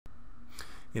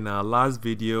In our last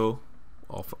video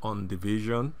on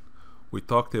division, we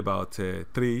talked about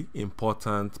three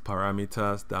important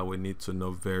parameters that we need to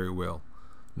know very well: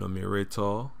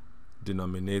 numerator,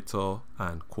 denominator,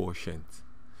 and quotient.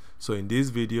 So in this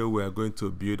video, we are going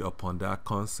to build upon that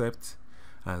concept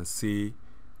and see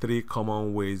three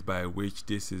common ways by which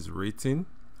this is written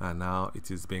and how it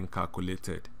is being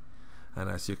calculated. And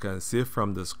as you can see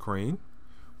from the screen,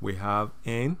 we have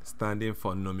n standing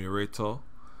for numerator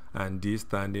and d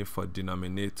standing for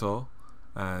denominator,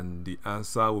 and the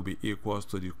answer will be equals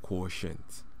to the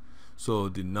quotient. So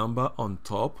the number on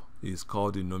top is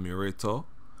called the numerator.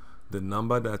 The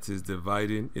number that is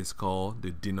dividing is called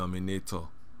the denominator,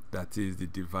 that is the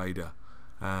divider,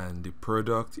 and the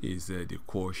product is the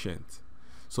quotient.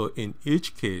 So in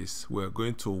each case, we're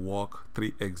going to walk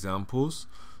three examples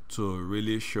to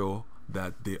really show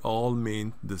that they all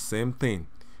mean the same thing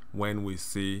when we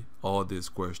see all these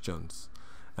questions.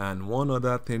 And one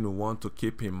other thing we want to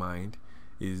keep in mind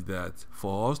is that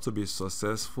for us to be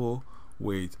successful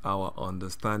with our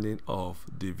understanding of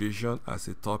division as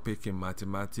a topic in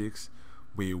mathematics,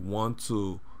 we want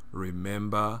to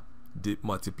remember the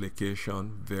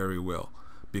multiplication very well,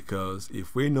 because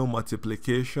if we know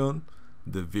multiplication,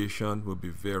 division will be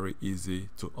very easy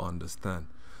to understand.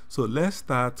 So let's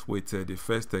start with the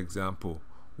first example,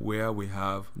 where we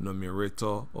have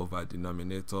numerator over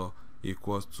denominator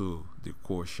equals to the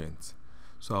quotient.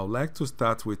 So I would like to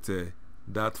start with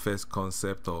that first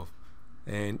concept of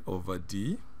n over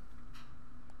d,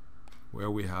 where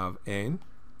we have n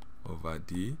over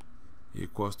d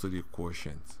equals to the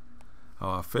quotient.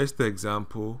 Our first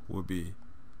example will be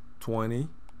 20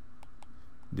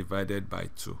 divided by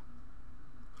 2.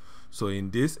 So in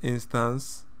this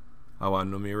instance, our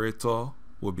numerator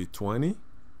will be 20,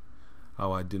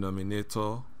 our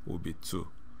denominator will be 2.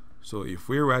 So if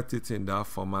we write it in that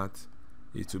format,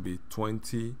 it will be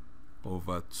 20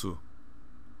 over 2.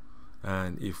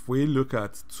 And if we look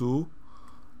at 2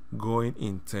 going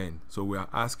in 10, so we are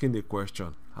asking the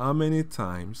question, how many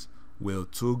times will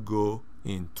 2 go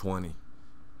in 20?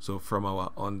 So from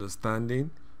our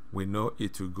understanding, we know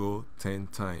it will go 10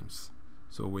 times.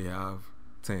 So we have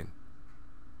 10.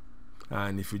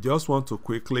 And if you just want to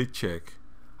quickly check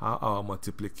how our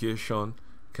multiplication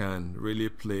can really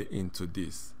play into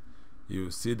this, you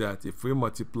see that if we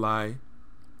multiply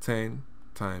 10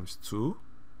 times 2,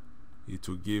 it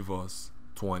will give us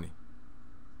 20.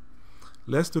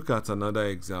 Let's look at another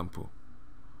example.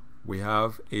 We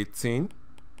have 18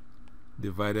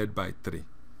 divided by 3.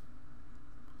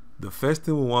 The first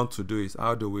thing we want to do is,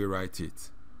 how do we write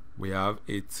it? We have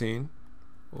 18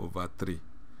 over 3.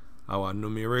 Our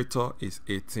numerator is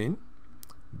 18,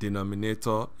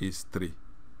 denominator is 3.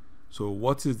 So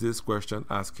what is this question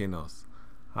asking us?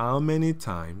 How many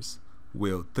times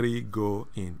will 3 go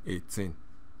in 18?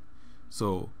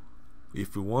 So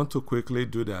if you want to quickly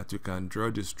do that, you can draw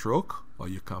the stroke, or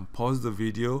you can pause the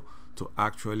video to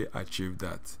actually achieve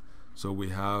that. So we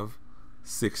have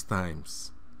 6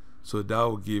 times. So that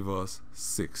will give us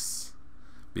 6.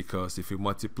 Because if you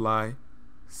multiply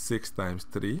 6 times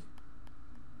 3,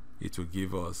 it will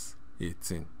give us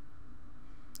 18.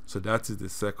 So that is the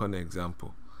second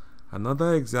example.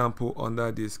 Another example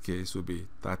under this case will be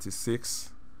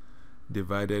 36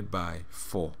 divided by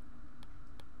 4.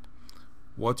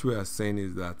 What we are saying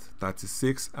is that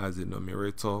 36 as the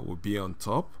numerator will be on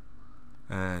top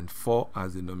and 4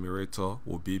 as the numerator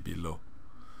will be below.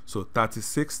 So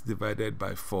 36 divided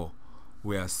by 4,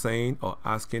 we are saying or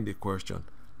asking the question,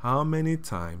 how many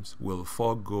times will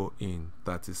 4 go in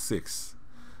 36?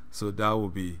 So that will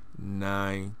be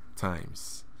 9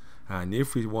 times. And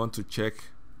if we want to check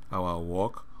our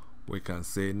work, we can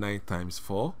say 9 times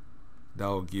 4. That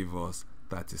will give us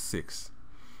 36.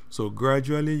 So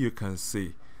gradually you can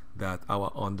see that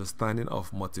our understanding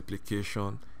of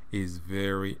multiplication is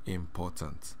very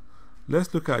important.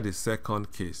 Let's look at the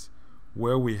second case,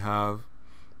 where we have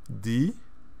d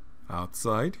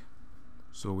outside.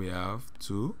 So we have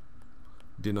 2,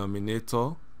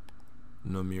 denominator,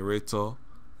 numerator,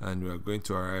 and we are going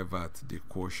to arrive at the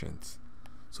quotient.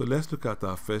 So let's look at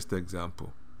our first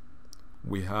example.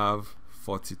 We have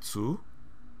 42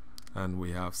 and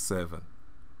we have 7.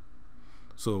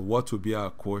 So what will be our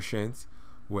quotient?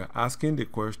 We're asking the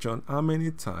question, how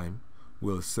many times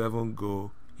will 7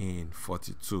 go in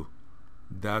 42?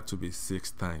 That will be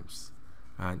 6 times.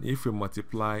 And if we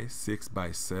multiply 6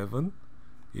 by 7,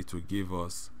 it will give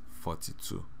us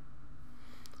 42.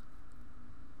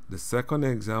 The second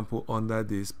example under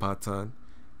this pattern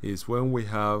is when we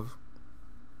have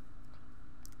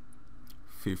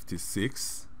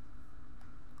 56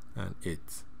 and 8.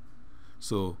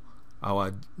 So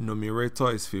our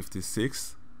numerator is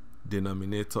 56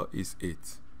 denominator is 8.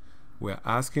 We're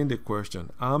asking the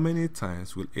question, how many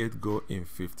times will 8 go in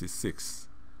 56?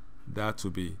 That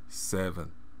will be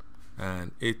 7.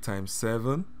 And 8 times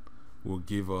 7 will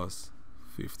give us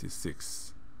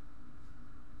 56.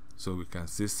 So we can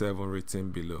see 7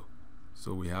 written below.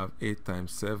 So we have 8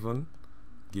 times 7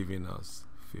 giving us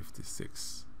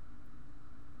 56.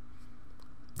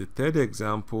 The third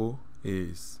example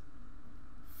is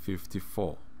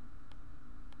 54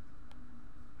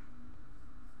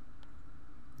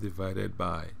 divided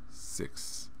by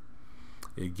 6.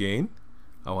 Again,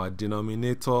 our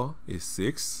denominator is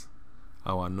 6,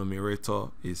 our numerator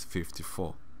is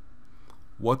 54.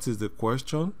 What is the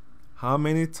question? How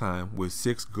many times will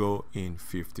 6 go in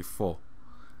 54?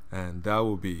 And that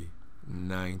will be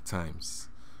 9 times.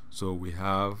 So we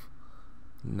have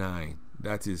 9.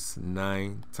 That is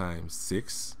 9 times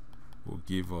 6 will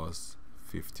give us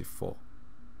 54.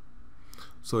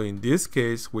 So in this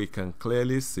case, we can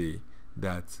clearly see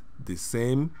that the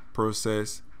same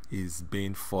process is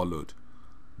being followed.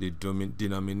 The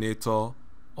denominator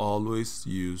always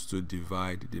used to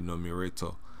divide the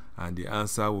numerator, and the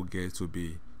answer will get to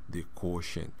be the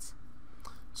quotient.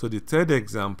 So the third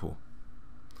example,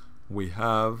 we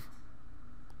have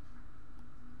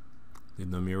the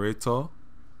numerator,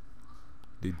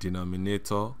 the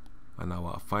denominator, and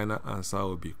our final answer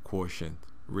will be quotient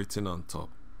written on top.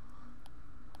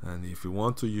 And if you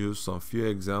want to use some few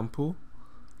examples,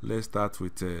 let's start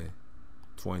with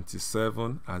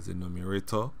 27 as the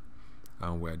numerator,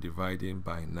 and we're dividing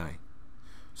by 9.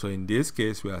 So in this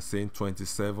case, we are saying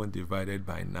 27 divided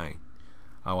by 9.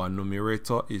 Our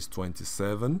numerator is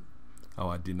 27,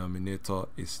 our denominator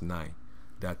is 9.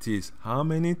 That is, how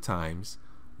many times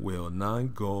will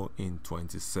 9 go in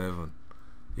 27?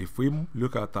 If we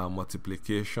look at our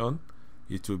multiplication,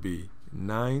 it will be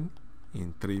 9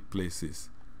 in 3 places.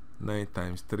 9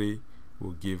 times 3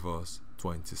 will give us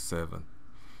 27.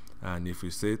 And if we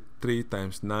say 3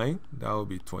 times 9, that will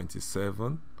be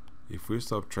 27. If we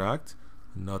subtract,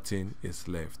 nothing is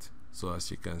left. So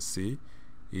as you can see,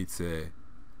 it's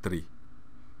 3.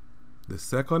 The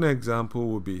second example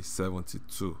will be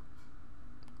 72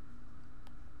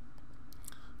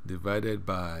 divided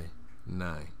by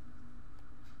 9.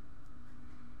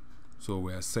 So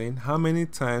we are saying, how many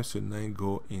times will 9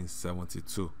 go in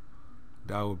 72?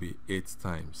 That will be 8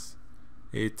 times.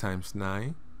 8 times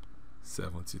 9,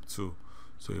 72.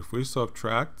 So if we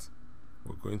subtract,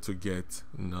 we're going to get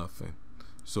nothing.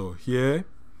 So here,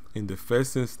 in the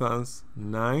first instance,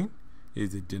 9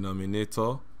 is the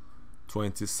denominator,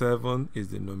 27 is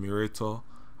the numerator,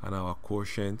 and our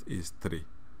quotient is 3.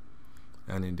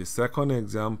 And in the second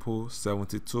example,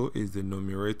 72 is the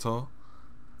numerator,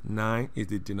 9 is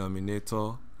the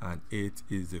denominator, and 8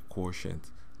 is the quotient.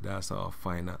 That's our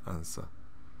final answer.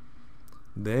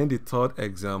 Then the third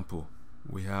example,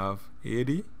 we have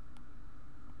 80,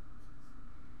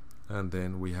 and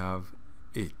then we have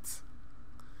 8.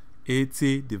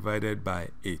 80 divided by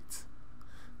 8.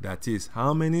 That is,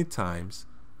 how many times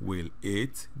will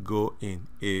 8 go in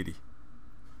 80?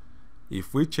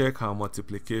 If we check our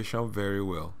multiplication very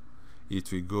well,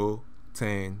 it will go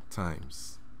 10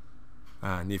 times.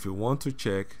 And if you want to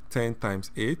check 10 times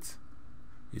 8,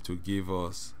 it will give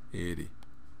us 80.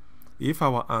 If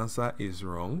our answer is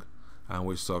wrong and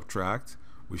we subtract,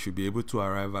 we should be able to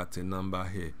arrive at a number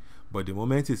here. But the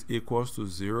moment it's equals to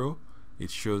 0, it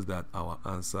shows that our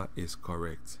answer is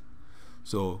correct.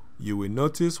 So you will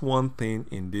notice one thing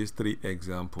in these 3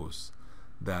 examples,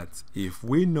 that if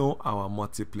we know our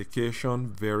multiplication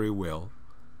very well,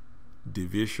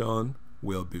 division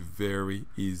will be very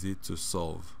easy to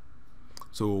solve.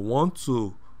 So we want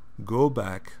to go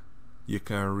back. You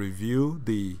can review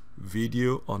the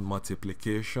video on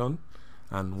multiplication,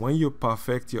 and when you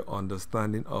perfect your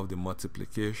understanding of the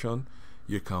multiplication,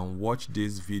 you can watch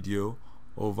this video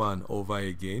over and over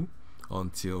again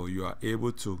until you are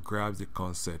able to grasp the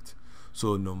concept.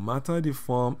 So no matter the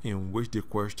form in which the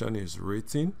question is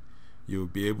written, you'll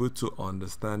be able to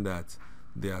understand that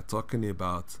they are talking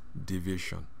about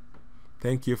division.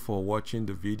 Thank you for watching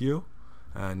the video,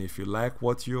 and if you like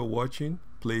what you're watching,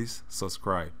 please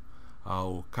subscribe.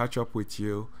 I'll catch up with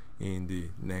you in the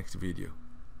next video.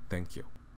 Thank you.